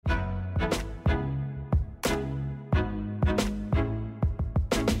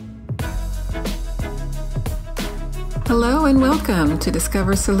Hello and welcome to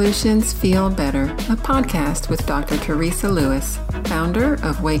Discover Solutions Feel Better, a podcast with Dr. Teresa Lewis, founder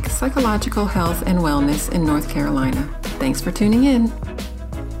of Wake Psychological Health and Wellness in North Carolina. Thanks for tuning in.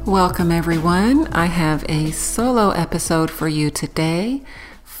 Welcome everyone. I have a solo episode for you today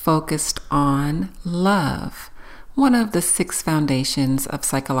focused on love, one of the 6 foundations of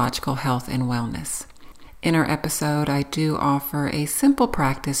psychological health and wellness. In our episode, I do offer a simple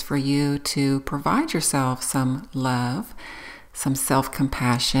practice for you to provide yourself some love, some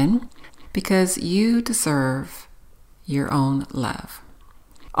self-compassion, because you deserve your own love.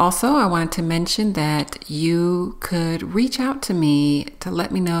 Also, I wanted to mention that you could reach out to me to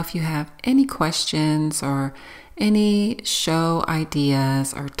let me know if you have any questions or any show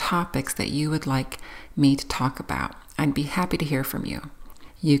ideas or topics that you would like me to talk about. I'd be happy to hear from you.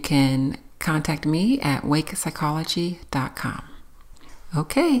 You can contact me at wakepsychology.com.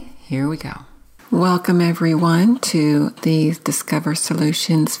 Okay, here we go. Welcome everyone to the Discover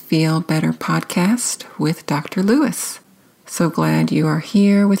Solutions Feel Better podcast with Dr. Lewis. So glad you are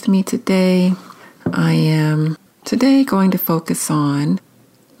here with me today. I am today going to focus on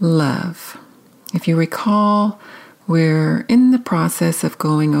love. If you recall, we're in the process of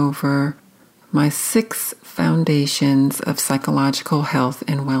going over my 6 foundations of psychological health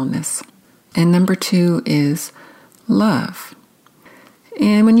and wellness. And number 2 is love.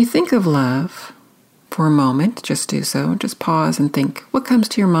 And when you think of love, for a moment, just do so. Just pause and think, what comes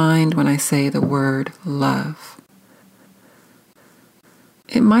to your mind when I say the word love?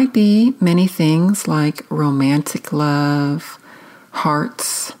 It might be many things like romantic love,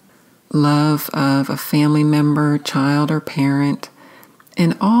 hearts, love of a family member, child, or parent.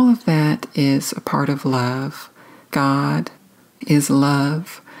 And all of that is a part of love. God is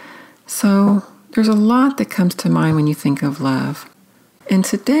love. So there's a lot that comes to mind when you think of love. And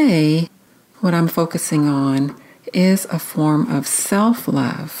today, what I'm focusing on is a form of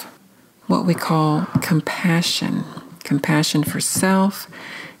self-love, what we call compassion. Compassion for self,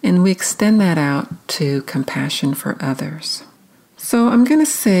 and we extend that out to compassion for others. So I'm going to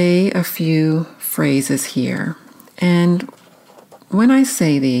say a few phrases here. And when I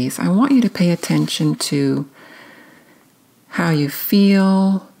say these, I want you to pay attention to how you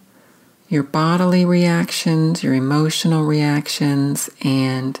feel, your bodily reactions, your emotional reactions,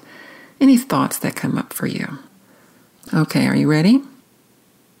 and any thoughts that come up for you. Okay, are you ready?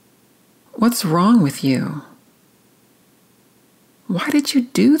 What's wrong with you? Why did you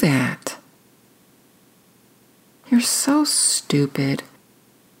do that? You're so stupid.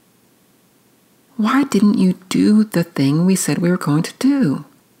 Why didn't you do the thing we said we were going to do?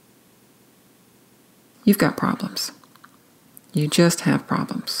 You've got problems. You just have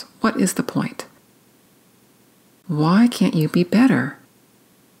problems. What is the point? Why can't you be better?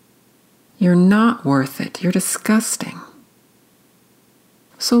 You're not worth it. You're disgusting.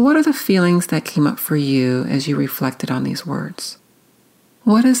 So what are the feelings that came up for you as you reflected on these words?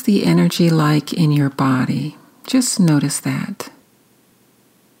 What is the energy like in your body? Just notice that.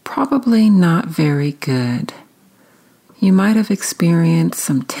 Probably not very good. You might have experienced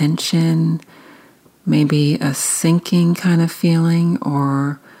some tension, maybe a sinking kind of feeling,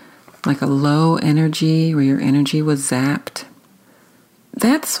 or like a low energy where your energy was zapped.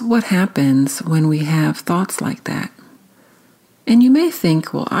 That's what happens when we have thoughts like that. And you may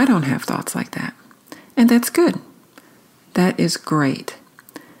think, well, I don't have thoughts like that. And that's good. That is great.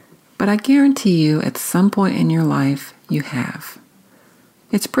 But I guarantee you at some point in your life, you have.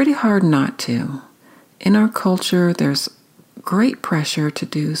 It's pretty hard not to. In our culture, there's great pressure to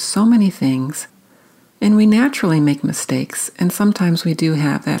do so many things, and we naturally make mistakes, and sometimes we do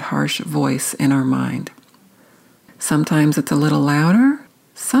have that harsh voice in our mind. Sometimes it's a little louder.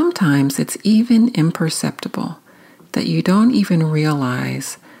 Sometimes it's even imperceptible, that you don't even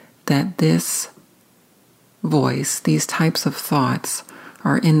realize that this voice, these types of thoughts,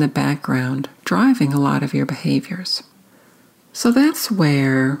 are in the background driving a lot of your behaviors. So that's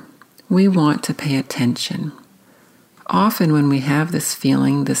where we want to pay attention. Often when we have this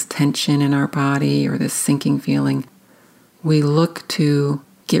feeling, this tension in our body or this sinking feeling, we look to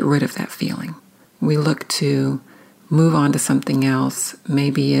get rid of that feeling. We look to move on to something else.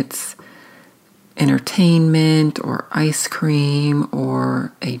 Maybe it's entertainment or ice cream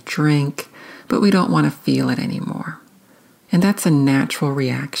or a drink, but we don't want to feel it anymore. And that's a natural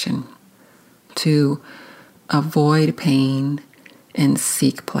reaction to avoid pain and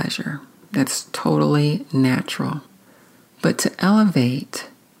seek pleasure. That's totally natural. But to elevate,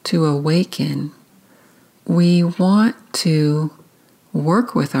 to awaken, we want to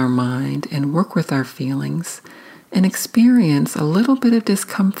work with our mind and work with our feelings and experience a little bit of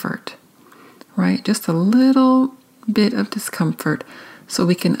discomfort, right? Just a little bit of discomfort so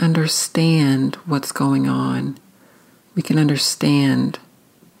we can understand what's going on. We can understand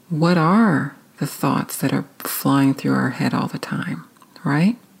what are the thoughts that are flying through our head all the time,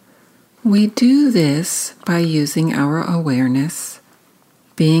 right? We do this by using our awareness,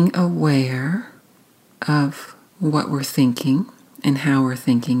 being aware of what we're thinking and how we're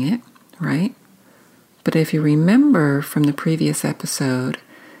thinking it, right? But if you remember from the previous episode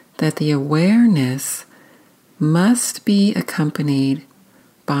that the awareness must be accompanied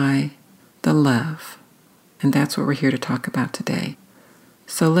by the love. And that's what we're here to talk about today.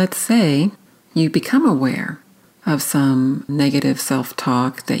 So let's say you become aware of some negative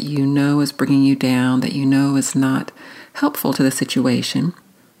self-talk that you know is bringing you down, that you know is not helpful to the situation.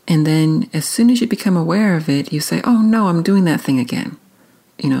 And then as soon as you become aware of it, you say, oh no, I'm doing that thing again.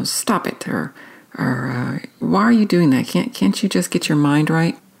 Stop it. Or why are you doing that? Can't you just get your mind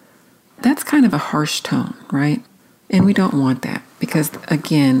right? That's kind of a harsh tone, right? And we don't want that because,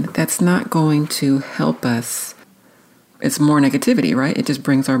 again, that's not going to help us. It's more negativity, right? It just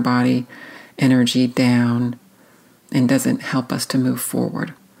brings our body energy down and doesn't help us to move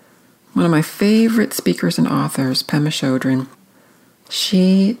forward. One of my favorite speakers and authors, Pema Chodron,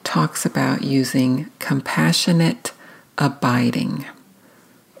 she talks about using compassionate abiding,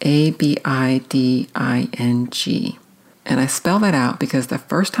 ABIDING. And I spell that out because the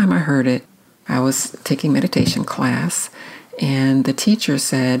first time I heard it, I was taking meditation class, and the teacher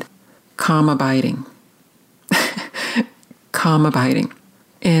said, calm abiding. Calm abiding.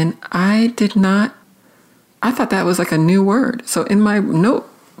 And I thought that was like a new word. So in my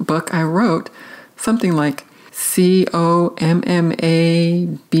notebook, I wrote something like COMMABIDING.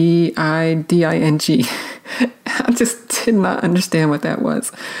 I just did not understand what that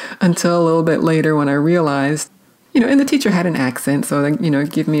was until a little bit later when I realized, and the teacher had an accent, so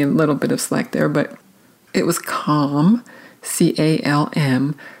give me a little bit of slack there, but it was calm,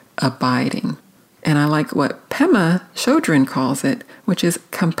 CALM, abiding. And I like what Pema Chodron calls it, which is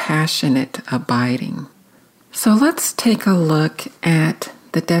compassionate abiding. So let's take a look at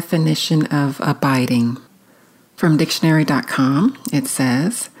the definition of abiding. From dictionary.com, it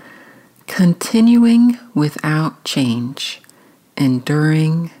says, continuing without change,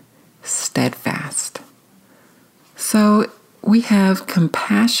 enduring, steadfast. So we have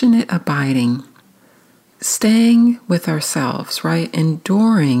compassionate abiding, staying with ourselves, right?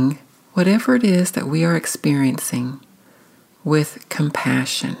 Enduring whatever it is that we are experiencing with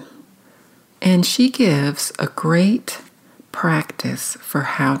compassion. And she gives a great practice for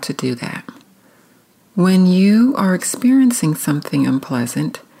how to do that. When you are experiencing something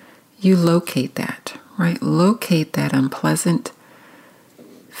unpleasant, you locate that, right? Locate that unpleasant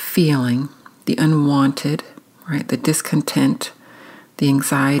feeling, the unwanted, right? The discontent, the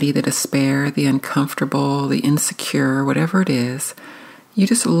anxiety, the despair, the uncomfortable, the insecure, whatever it is. You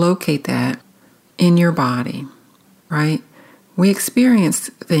just locate that in your body, right? We experience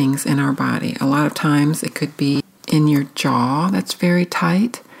things in our body. A lot of times it could be in your jaw that's very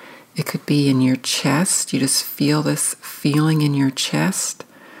tight. It could be in your chest. You just feel this feeling in your chest,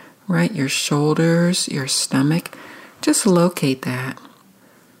 right? Your shoulders, your stomach. Just locate that.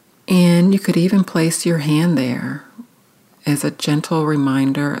 And you could even place your hand there as a gentle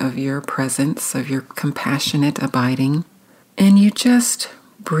reminder of your presence, of your compassionate abiding. And you just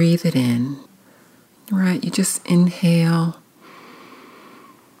breathe it in, right? You just inhale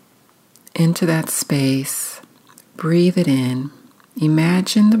into that space. Breathe it in.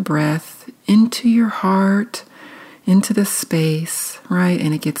 Imagine the breath into your heart, into the space, right?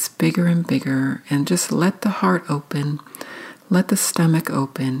 And it gets bigger and bigger. And just let the heart open. Let the stomach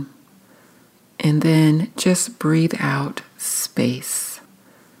open. And then just breathe out space.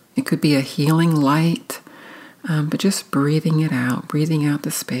 It could be a healing light, but just breathing it out, breathing out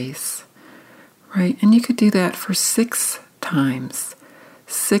the space, right? And you could do that for 6 times.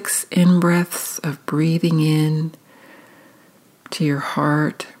 6 in-breaths of breathing in to your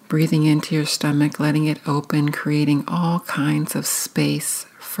heart, breathing into your stomach, letting it open, creating all kinds of space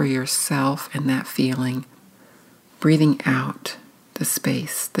for yourself and that feeling. Breathing out the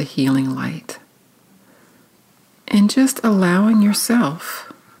space, the healing light. And just allowing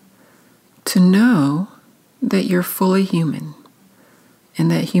yourself to know that you're fully human and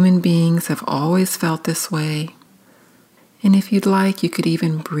that human beings have always felt this way. And if you'd like, you could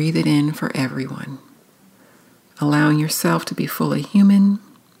even breathe it in for everyone. Allowing yourself to be fully human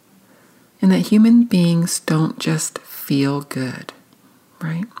and that human beings don't just feel good,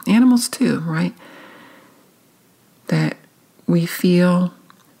 right? Animals too, right? That we feel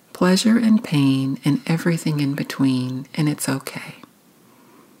pleasure and pain and everything in between, and it's okay.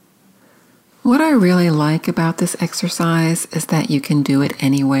 What I really like about this exercise is that you can do it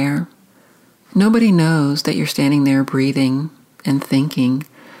anywhere. Nobody knows that you're standing there breathing and thinking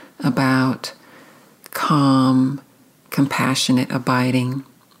about calm, compassionate abiding,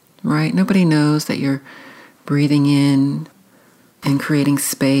 right? Nobody knows that you're breathing in and creating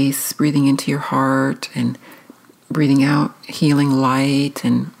space, breathing into your heart and breathing out healing light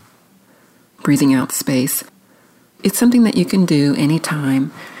and breathing out space. It's something that you can do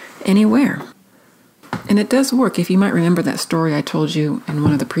anytime, anywhere. And it does work. If you might remember that story I told you in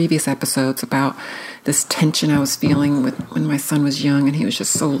one of the previous episodes about this tension I was feeling when my son was young and he was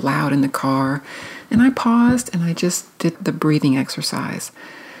just so loud in the car. And I paused and I just did the breathing exercise.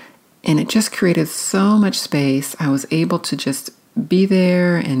 And it just created so much space. I was able to just be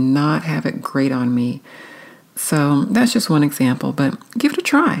there and not have it grate on me. So that's just one example, but give it a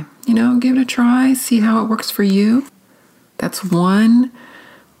try. Give it a try, see how it works for you. That's just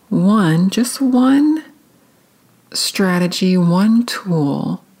one strategy, one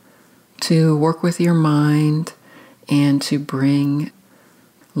tool to work with your mind and to bring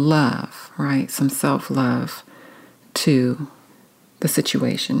love, right? Some self-love to the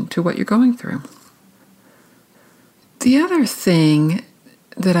situation, to what you're going through. The other thing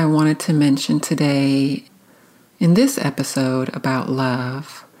that I wanted to mention today in this episode about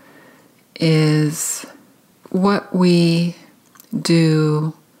love is what we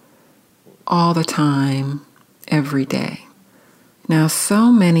do all the time, every day. Now,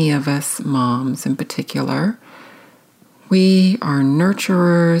 so many of us moms in particular, we are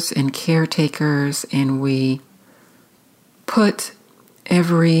nurturers and caretakers, and we put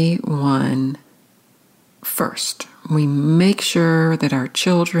everyone first. We make sure that our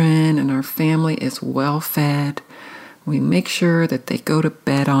children and our family is well fed. We make sure that they go to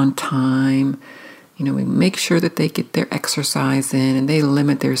bed on time. We make sure that they get their exercise in and they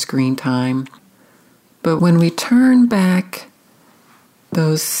limit their screen time. But when we turn back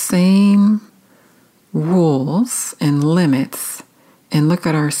those same rules and limits and look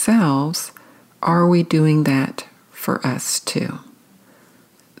at ourselves, are we doing that for us too?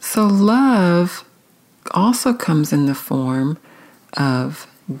 So love also comes in the form of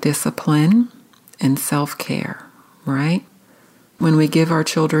discipline and self-care, right? When we give our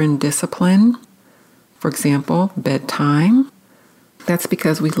children discipline, for example, bedtime, that's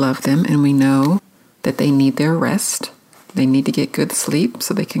because we love them and we know that they need their rest. They need to get good sleep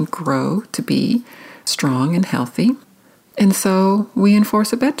so they can grow to be strong and healthy. And so we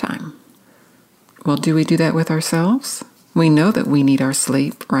enforce a bedtime. Well, do we do that with ourselves? We know that we need our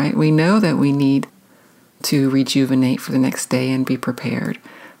sleep, right? We know that we need to rejuvenate for the next day and be prepared.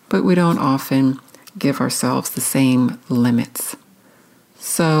 But we don't often give ourselves the same limits.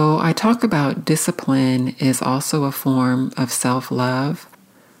 So I talk about discipline is also a form of self-love.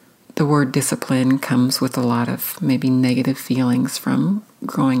 The word discipline comes with a lot of maybe negative feelings from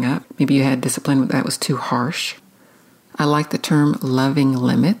growing up. Maybe you had discipline that was too harsh. I like the term loving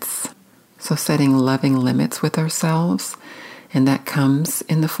limits. So setting loving limits with ourselves, and that comes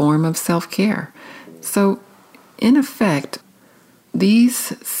in the form of self-care. So in effect,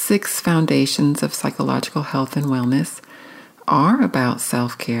 these 6 foundations of psychological health and wellness are about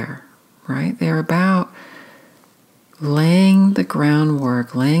self-care, right? They're about laying the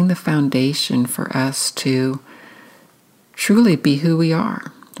groundwork, laying the foundation for us to truly be who we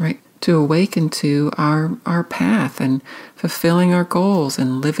are, right? To awaken to our path and fulfilling our goals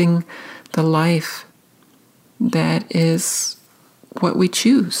and living the life that is what we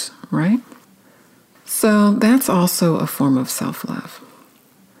choose, right? So that's also a form of self-love.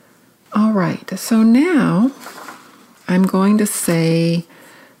 All right, so now I'm going to say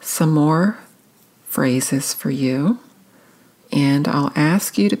some more phrases for you, and I'll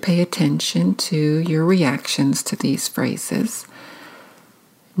ask you to pay attention to your reactions to these phrases.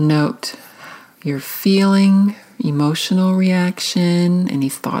 Note your feeling, emotional reaction, any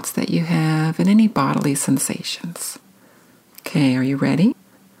thoughts that you have, and any bodily sensations. Okay, are you ready?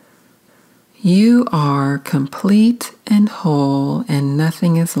 You are complete and whole, and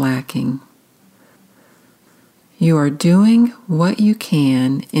nothing is lacking. You are doing what you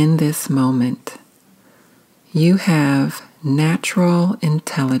can in this moment. You have natural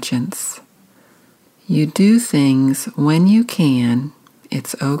intelligence. You do things when you can.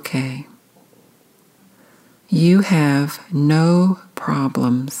 It's okay. You have no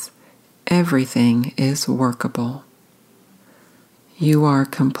problems. Everything is workable. You are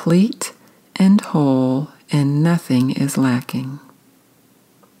complete and whole, and nothing is lacking.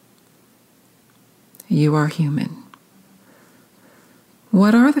 You are human.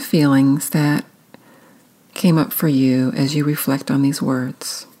 What are the feelings that came up for you as you reflect on these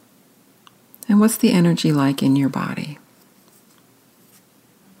words? And what's the energy like in your body?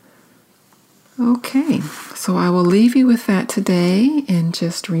 Okay, so I will leave you with that today, and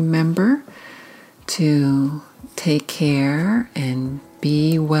just remember to take care and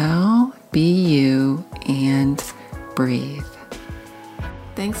be well, be you, and breathe.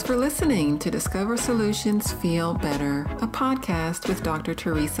 Thanks for listening to Discover Solutions Feel Better, a podcast with Dr.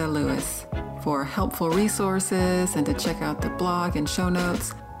 Teresa Lewis. For helpful resources and to check out the blog and show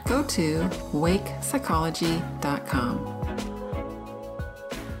notes, go to wakepsychology.com.